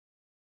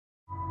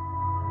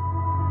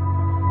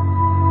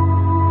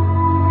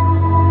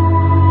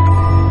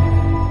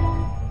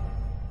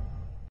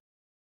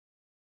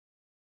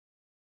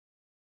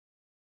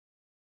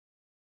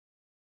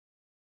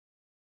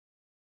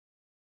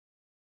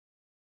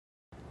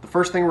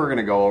first thing we're going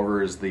to go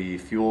over is the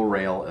fuel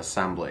rail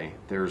assembly.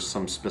 There's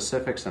some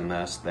specifics in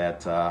this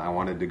that I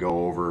wanted to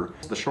go over.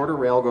 The shorter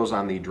rail goes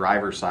on the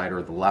driver's side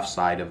or the left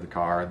side of the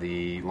car.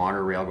 The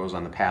longer rail goes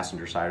on the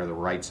passenger side or the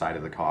right side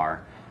of the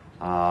car.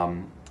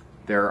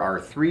 There are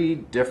 3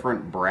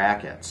 different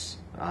brackets.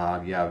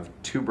 You have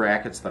 2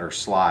 brackets that are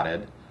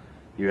slotted.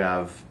 You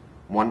have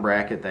 1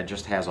 bracket that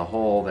just has a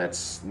hole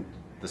that's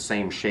the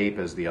same shape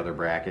as the other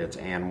brackets,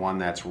 and one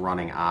that's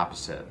running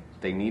opposite.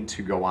 They need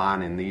to go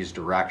on in these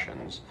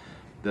directions.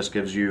 This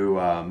gives you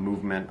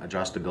movement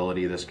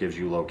adjustability, this gives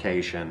you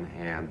location,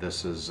 and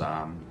this is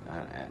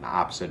an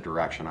opposite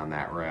direction on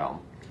that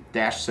rail.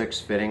 Dash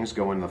 6 fittings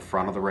go in the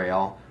front of the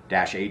rail,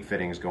 dash 8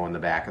 fittings go in the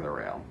back of the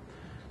rail.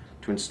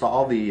 To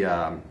install the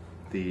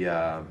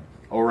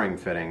O-ring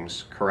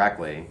fittings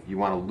correctly, you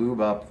want to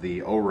lube up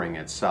the O-ring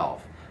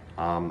itself.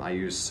 I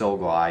use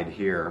Sil-Glide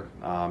here.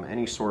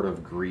 Any sort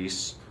of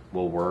grease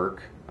will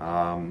work.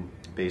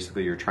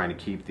 Basically, you're trying to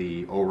keep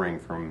the O-ring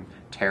from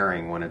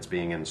tearing when it's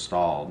being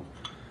installed.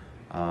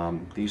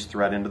 These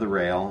thread into the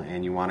rail,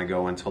 and you want to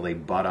go until they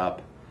butt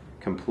up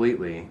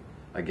completely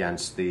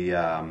against the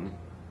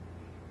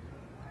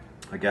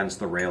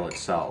rail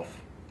itself.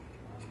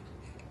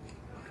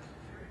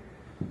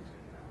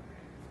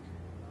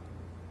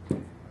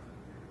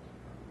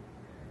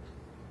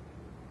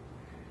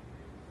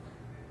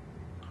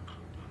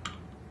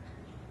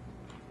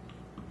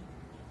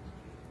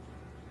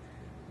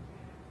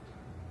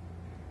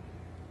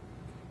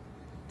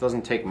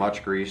 Doesn't take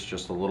much grease,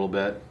 just a little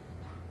bit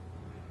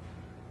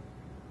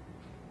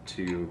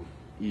to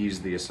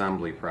ease the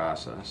assembly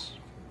process.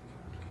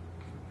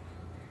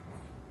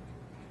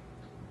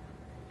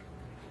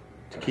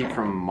 To keep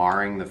from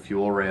marring the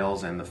fuel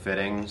rails and the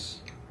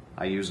fittings,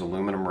 I use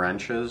aluminum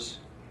wrenches.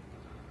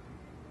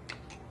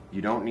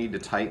 You don't need to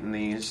tighten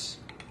these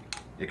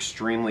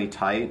extremely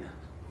tight.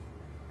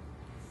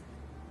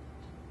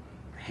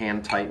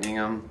 Hand tightening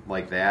them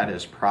like that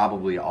is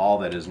probably all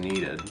that is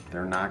needed.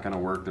 They're not going to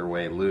work their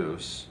way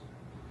loose,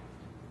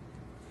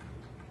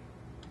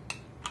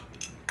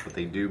 but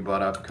they do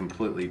butt up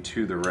completely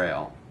to the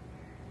rail.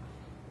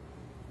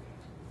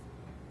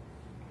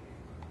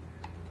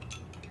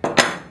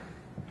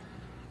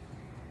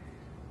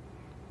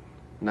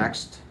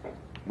 Next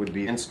would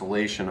be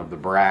installation of the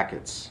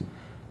brackets.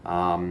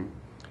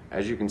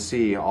 As you can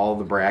see, all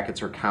the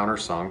brackets are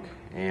countersunk,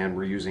 and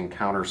we're using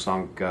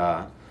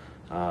countersunk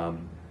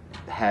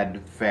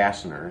head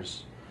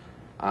fasteners.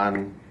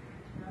 On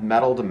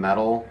metal to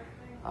metal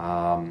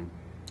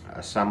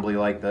assembly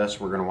like this,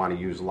 we're going to want to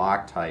use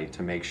Loctite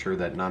to make sure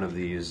that none of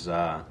these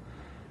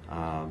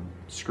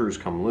screws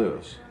come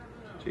loose.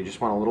 So you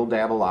just want a little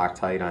dab of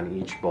Loctite on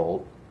each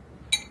bolt,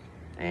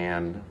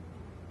 and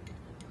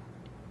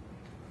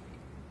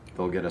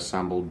they'll get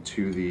assembled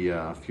to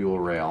the fuel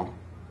rail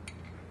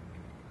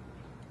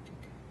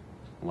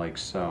like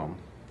so.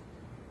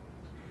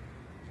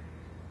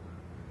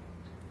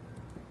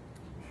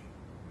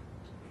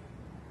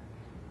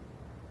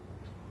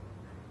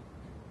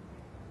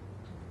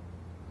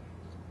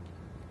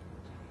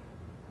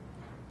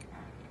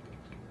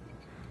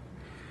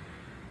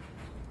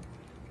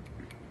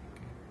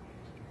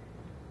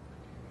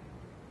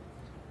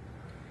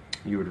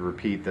 You would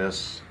repeat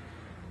this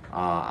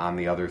on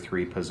the other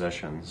 3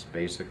 positions.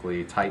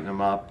 Basically tighten them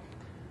up.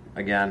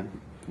 Again,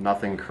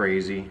 nothing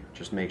crazy,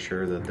 just make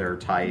sure that they're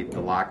tight.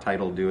 The Loctite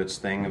will do its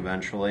thing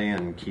eventually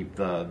and keep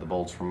the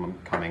bolts from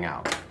coming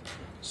out.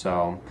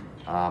 So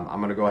I'm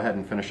going to go ahead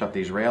and finish up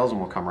these rails, and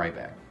we'll come right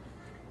back.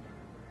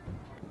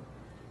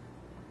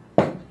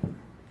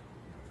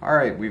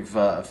 Alright, we've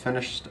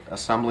finished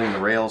assembling the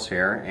rails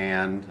here,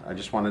 and I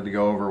just wanted to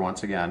go over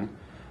once again.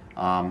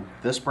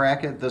 This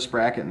bracket,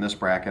 and this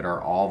bracket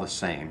are all the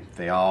same.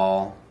 They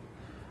all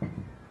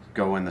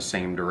go in the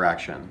same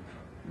direction.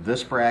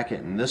 This bracket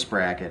and this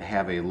bracket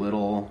have a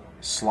little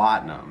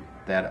slot in them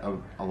that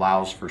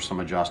allows for some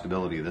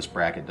adjustability. This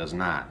bracket does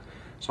not.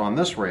 So on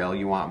this rail,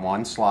 you want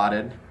one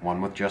slotted,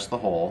 one with just the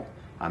hole.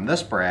 On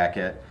this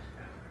bracket,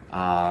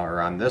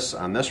 or on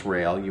this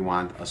rail, you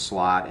want a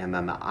slot and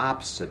then the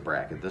opposite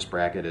bracket. This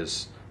bracket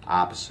is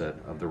opposite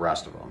of the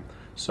rest of them.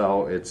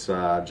 So it's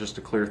just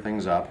to clear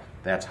things up.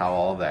 That's how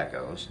all of that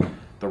goes.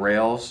 The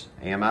rails,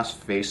 AMS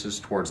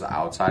faces towards the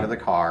outside of the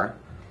car.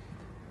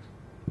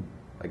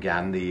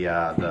 Again,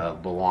 the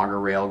longer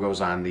rail goes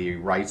on the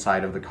right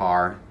side of the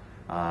car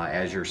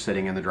as you're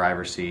sitting in the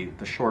driver's seat.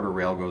 The shorter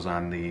rail goes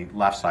on the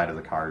left side of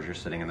the car as you're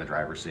sitting in the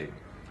driver's seat.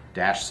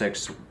 Dash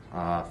 6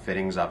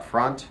 fittings up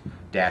front,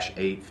 dash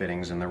 8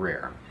 fittings in the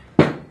rear.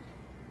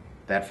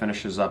 That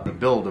finishes up the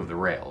build of the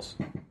rails.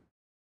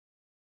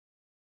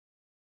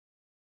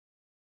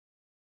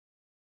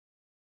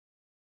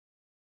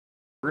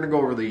 We're going to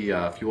go over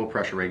the fuel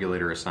pressure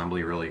regulator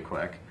assembly really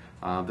quick.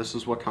 This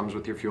is what comes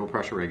with your fuel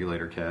pressure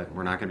regulator kit.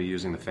 We're not going to be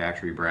using the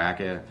factory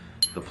bracket,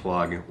 the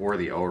plug, or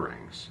the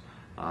O-rings.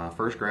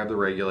 First, grab the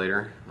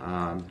regulator.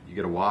 You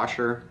get a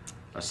washer,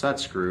 a set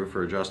screw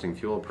for adjusting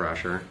fuel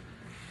pressure,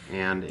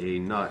 and a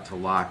nut to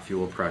lock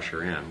fuel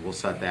pressure in. We'll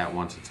set that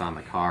once it's on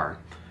the car.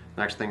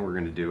 Next thing we're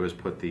going to do is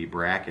put the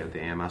bracket, the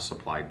AMS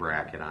supplied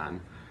bracket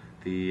on.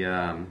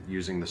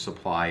 Using the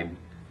supplied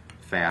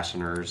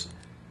fasteners.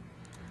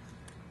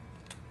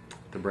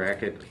 The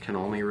bracket can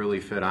only really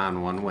fit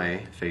on one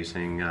way,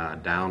 facing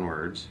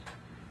downwards.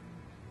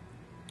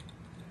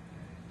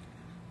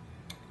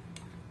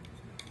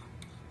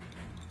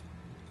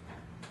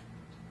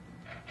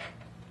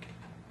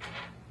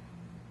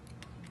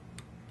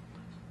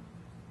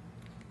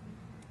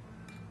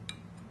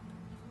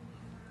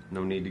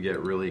 No need to get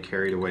really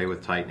carried away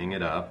with tightening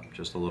it up,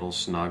 just a little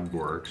snug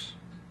works.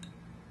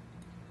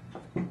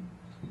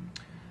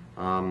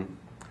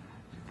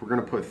 We're going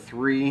to put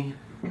 3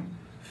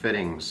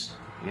 fittings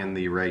in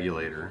the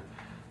regulator.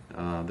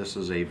 This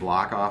is a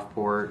block off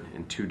port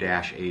and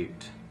 2-8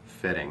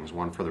 fittings,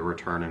 one for the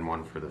return and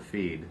one for the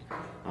feed.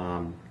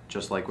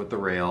 Just like with the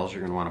rails,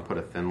 you're going to want to put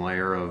a thin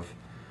layer of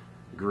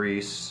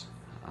grease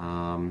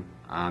on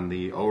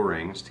the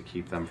O-rings to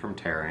keep them from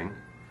tearing.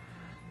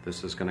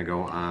 This is going to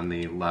go on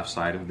the left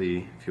side of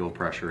the fuel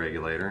pressure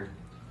regulator.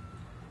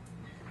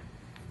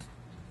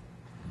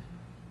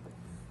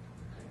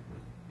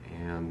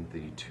 And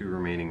the 2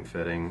 remaining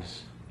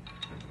fittings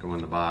go in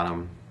the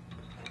bottom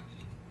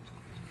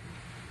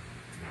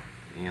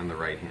and the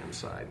right hand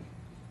side.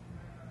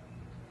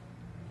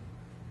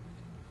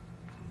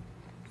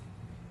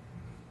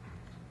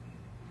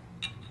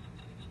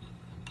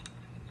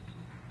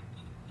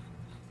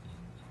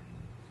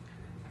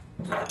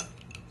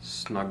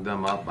 Snug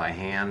them up by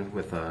hand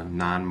with a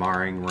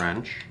non-marring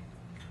wrench.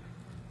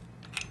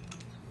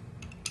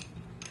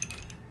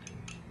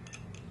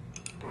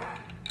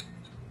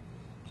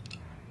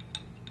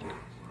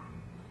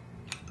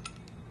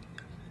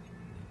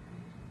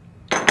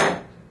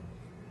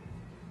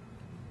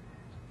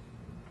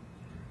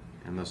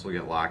 And this will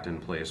get locked in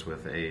place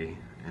with an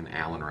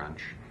Allen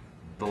wrench.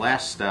 The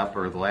last step,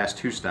 or the last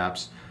 2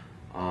 steps,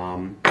 are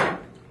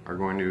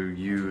going to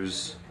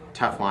use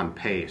Teflon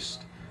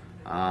paste.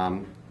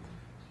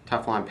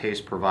 Teflon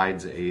paste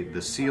provides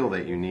the seal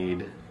that you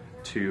need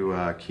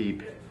to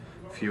keep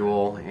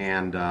fuel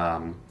and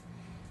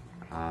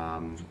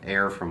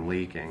air from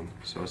leaking.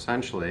 So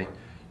essentially,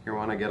 you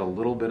want to get a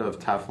little bit of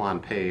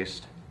Teflon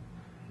paste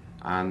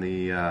on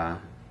the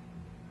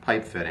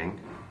pipe fitting,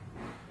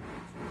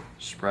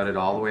 spread it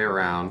all the way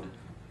around.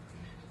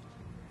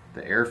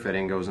 The air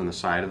fitting goes in the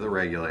side of the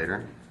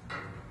regulator,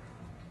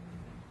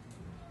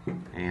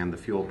 and the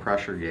fuel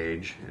pressure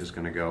gauge is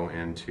going to go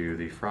into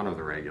the front of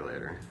the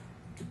regulator.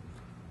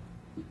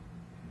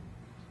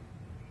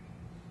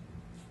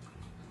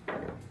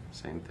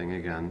 Same thing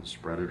again,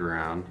 spread it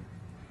around.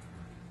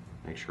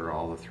 Make sure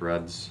all the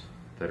threads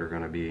that are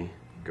going to be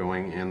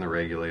going in the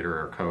regulator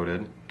are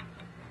coated,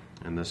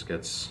 and this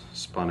gets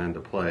spun into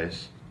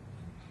place.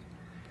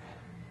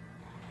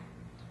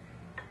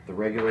 The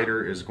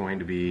regulator is going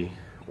to be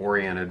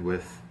oriented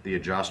with the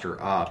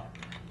adjuster up,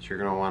 so you're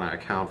going to want to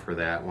account for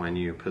that when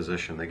you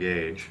position the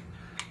gauge.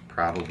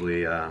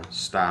 Probably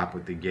stop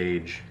with the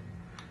gauge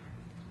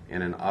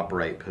in an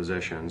upright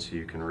position so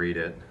you can read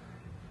it,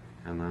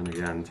 and then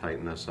again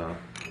tighten this up.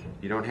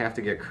 You don't have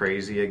to get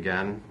crazy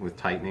again with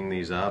tightening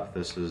these up.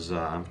 This is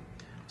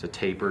it's a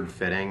tapered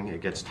fitting.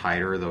 It gets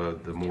tighter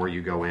the more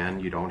you go in.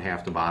 You don't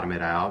have to bottom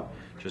it out.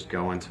 Just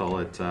go until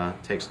it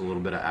takes a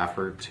little bit of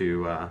effort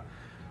to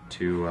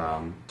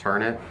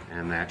turn it,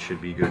 and that should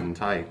be good and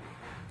tight.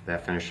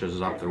 That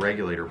finishes up the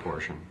regulator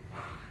portion.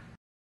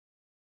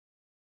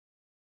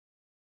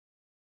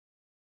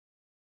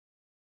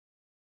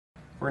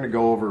 We're going to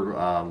go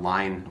over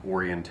line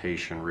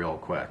orientation real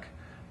quick.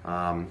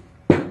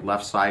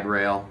 Left side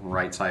rail,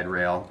 right side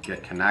rail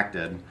get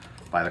connected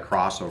by the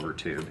crossover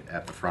tube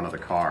at the front of the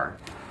car.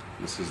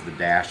 This is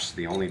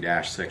the only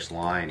 -6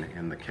 line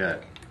in the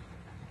kit.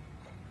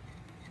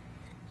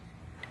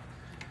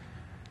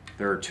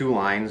 There are 2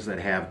 lines that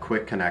have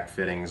quick connect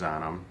fittings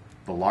on them.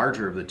 The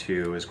larger of the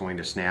 2 is going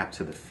to snap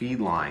to the feed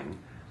line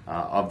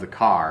of the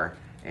car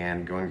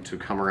and going to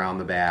come around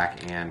the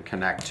back and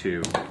connect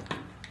to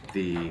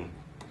the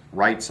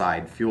right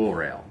side fuel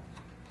rail.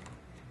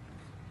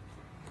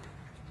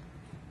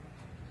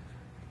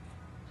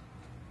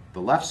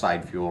 The left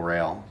side fuel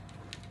rail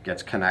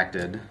gets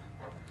connected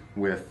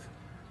with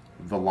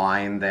the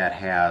line that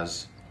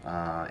has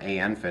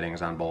AN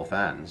fittings on both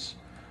ends.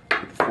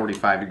 With the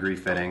 45-degree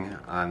fitting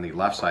on the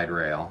left side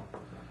rail,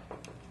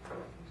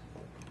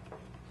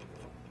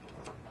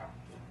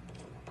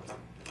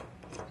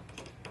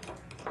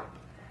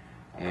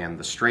 and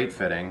the straight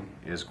fitting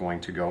is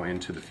going to go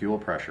into the fuel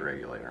pressure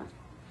regulator.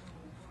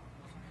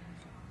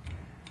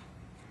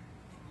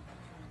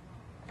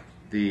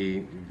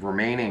 The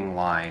remaining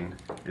line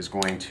is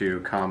going to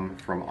come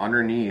from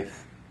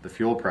underneath the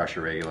fuel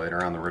pressure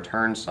regulator on the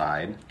return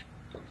side.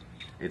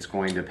 It's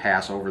going to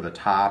pass over the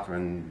top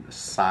and the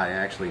side,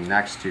 actually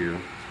next to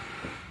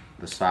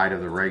the side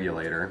of the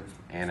regulator,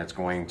 and it's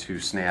going to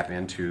snap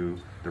into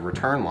the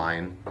return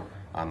line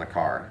on the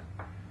car,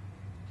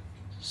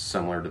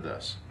 similar to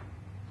this.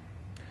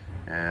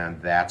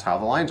 And that's how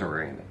the lines are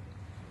oriented.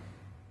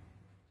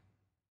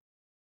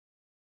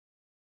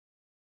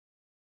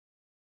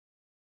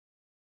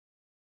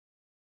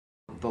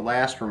 the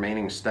last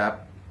remaining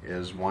step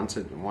is once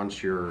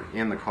you're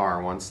in the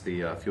car, once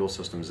the fuel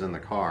system's in the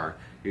car,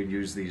 you'd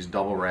use these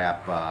double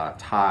wrap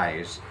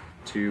ties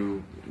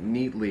to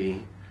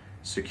neatly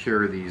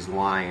secure these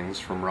lines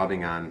from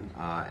rubbing on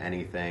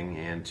anything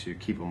and to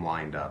keep them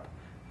lined up.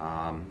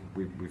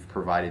 We've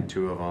provided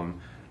two of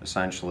them.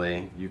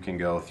 Essentially, you can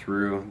go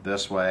through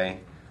this way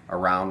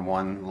around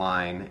one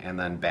line and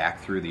then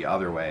back through the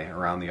other way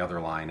around the other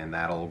line, and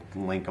that'll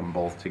link them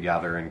both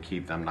together and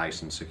keep them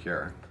nice and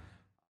secure.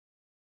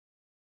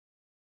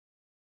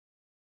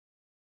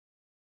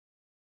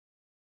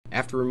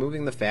 After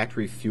removing the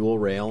factory fuel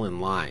rail and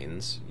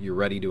lines, you're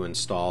ready to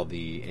install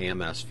the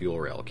AMS fuel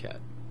rail kit.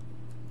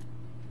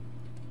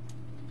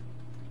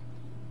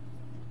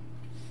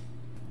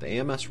 The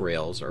AMS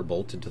rails are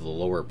bolted to the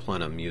lower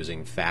plenum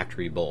using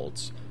factory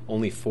bolts.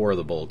 Only 4 of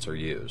the bolts are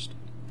used.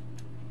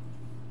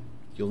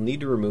 You'll need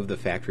to remove the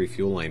factory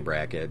fuel line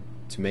bracket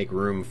to make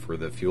room for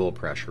the fuel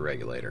pressure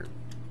regulator.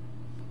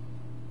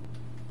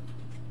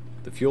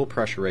 The fuel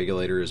pressure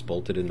regulator is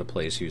bolted into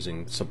place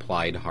using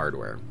supplied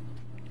hardware.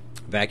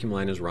 Vacuum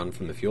line is run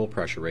from the fuel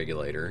pressure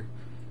regulator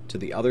to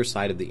the other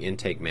side of the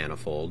intake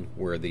manifold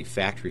where the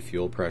factory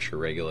fuel pressure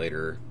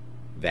regulator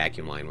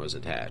vacuum line was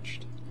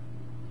attached.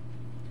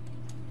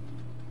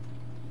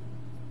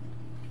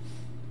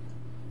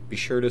 Be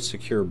sure to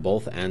secure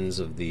both ends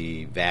of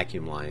the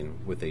vacuum line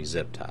with a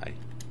zip tie.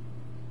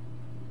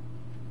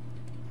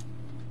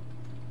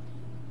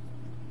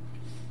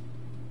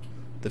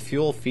 The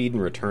fuel feed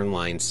and return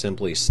lines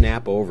simply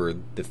snap over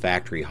the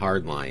factory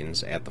hard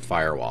lines at the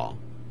firewall.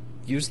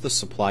 Use the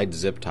supplied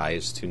zip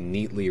ties to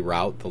neatly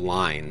route the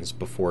lines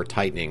before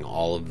tightening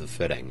all of the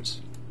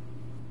fittings.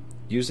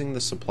 Using the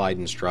supplied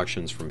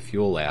instructions from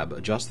Fuel Lab,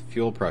 adjust the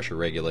fuel pressure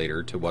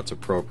regulator to what's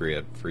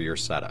appropriate for your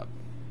setup.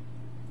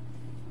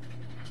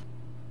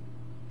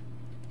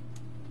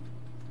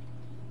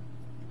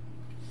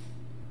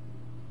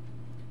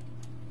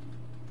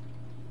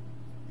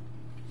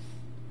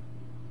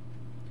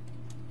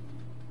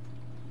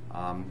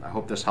 I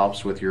hope this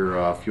helps with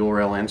your fuel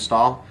rail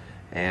install,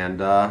 and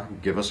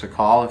give us a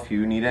call if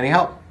you need any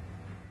help.